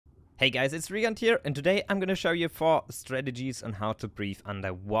Hey guys, it's Regund here, and today I'm gonna show you 4 strategies on how to breathe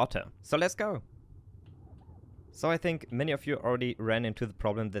underwater. So let's go! So I think many of you already ran into the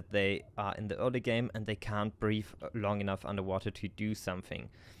problem that they are in the early game and they can't breathe long enough underwater to do something.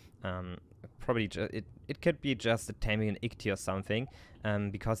 Probably it could be just a taming an ichthyo or something,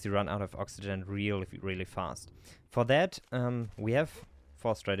 because you run out of oxygen really fast. For that, we have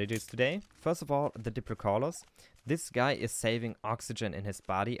 4 strategies today. First of all, the Diplocalus. This guy is saving oxygen in his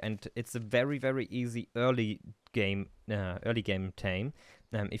body, and it's a very easy early game tame.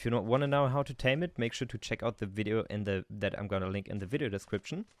 If you don't want to know how to tame it, make sure to check out the video that I'm gonna link in the video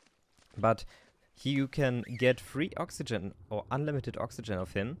description. But you can get free oxygen or unlimited oxygen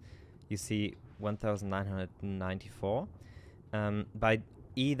of him. You see 1994 by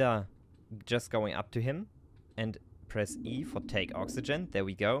either just going up to him and press E for take oxygen. There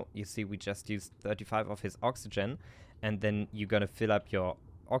we go. You see we just used 35 of his oxygen, and then you're gonna fill up your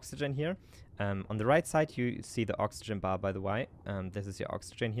oxygen here. On the right side you see the oxygen bar, by the way. This is your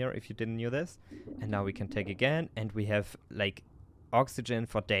oxygen here if you didn't know this. And now we can take again, and we have like oxygen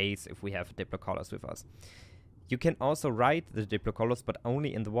for days if we have Diplocalus with us. You can also ride the Diplocalus, but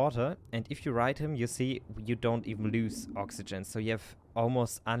only in the water, and if you ride him, you see you don't even lose oxygen, so you have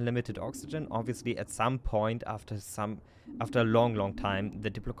almost unlimited oxygen. Obviously at some point after a long time the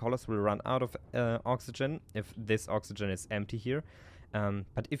Diplocalus will run out of oxygen if this oxygen is empty here.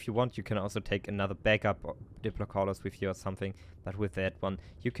 But if you want, you can also take another backup Diplocalus with you or something, but with that one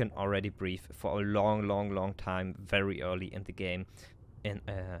you can already breathe for a long time very early in the game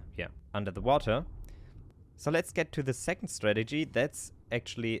under the water. So let's get to the second strategy. That's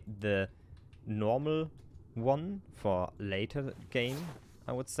actually the normal one for later game,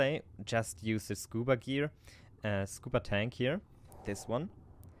 I would say. Just use the scuba gear, scuba tank here, this one.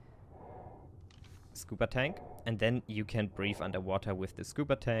 Scuba tank, and then you can breathe underwater with the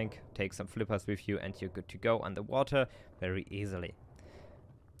scuba tank, take some flippers with you, and you're good to go underwater very easily.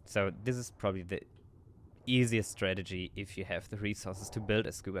 So this is probably the easiest strategy if you have the resources to build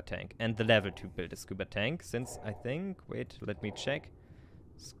a scuba tank and the level to build a scuba tank, since I think, wait, let me check.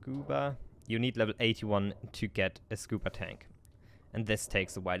 Scuba, you need level 81 to get a scuba tank, and this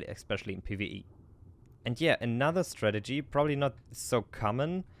takes a while, especially in PvE. And yeah, another strategy, probably not so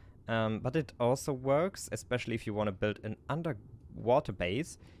common, but it also works, especially if you want to build an underwater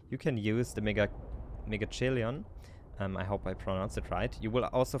base. You can use the Megachelon. I hope I pronounced it right. You will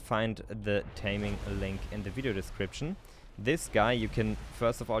also find the taming link in the video description. This guy, you can,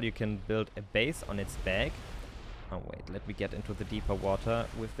 first of all, you can build a base on its back. Oh wait, let me get into the deeper water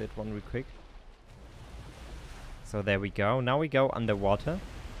with that one real quick. So there we go. Now we go underwater.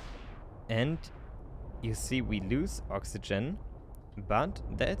 And you see we lose oxygen, but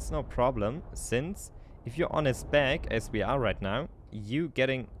that's no problem, since if you're on his back, as we are right now, you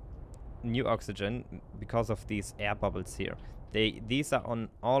getting new oxygen because of these air bubbles here. These are on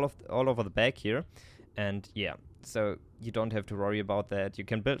all over the back here, and yeah, so you don't have to worry about that. You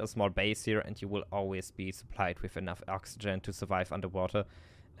can build a small base here, and you will always be supplied with enough oxygen to survive underwater.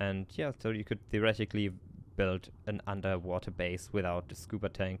 And yeah, so you could theoretically build an underwater base without the scuba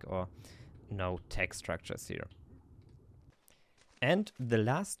tank or no tech structures here. And the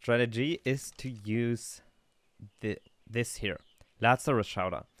last strategy is to use this here, Lazarus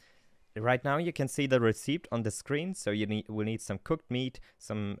Chowder. Right now you can see the receipt on the screen, so we'll need some cooked meat,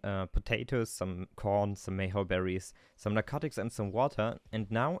 some potatoes, some corn, some mayhaw berries, some narcotics, and some water.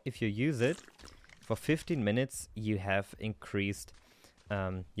 And now if you use it for 15 minutes, you have increased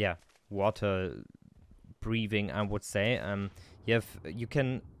water breathing, I would say. You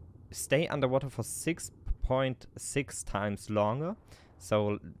can stay underwater for 6.6 times longer.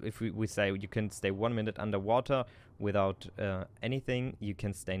 So if we say you can stay 1 minute underwater without anything, you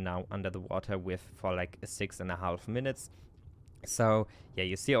can stay now under the water for like 6.5 minutes. So yeah,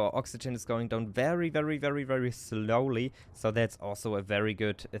 you see our oxygen is going down very slowly. So that's also a very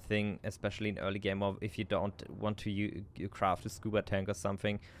good thing, especially in early game, or if you don't want to you craft a scuba tank or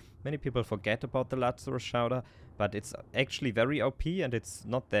something. Many people forget about the Lazarus Chowder, but it's actually very OP, and it's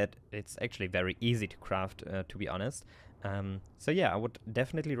actually very easy to craft, to be honest. So yeah, I would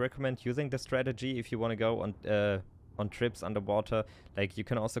definitely recommend using this strategy if you want to go on trips underwater. Like, you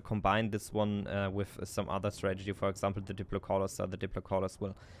can also combine this one with some other strategy, for example the Diplocalus, so the Diplocalus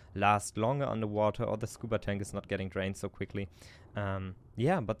will last longer underwater, or the scuba tank is not getting drained so quickly.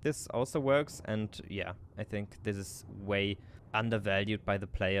 Yeah, but this also works, and yeah, I think this is way undervalued by the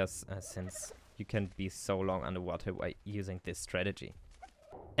players, since you can be so long underwater by using this strategy.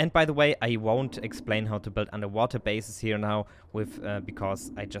 And by the way, I won't explain how to build underwater bases here now,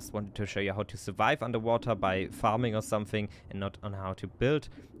 because I just wanted to show you how to survive underwater by farming or something, and not on how to build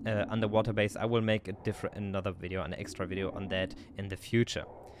underwater base. I will make another video, an extra video on that in the future.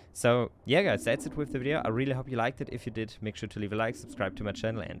 So yeah guys, that's it with the video. I really hope you liked it. If you did, make sure to leave a like, subscribe to my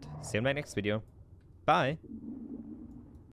channel, and see you in my next video. Bye!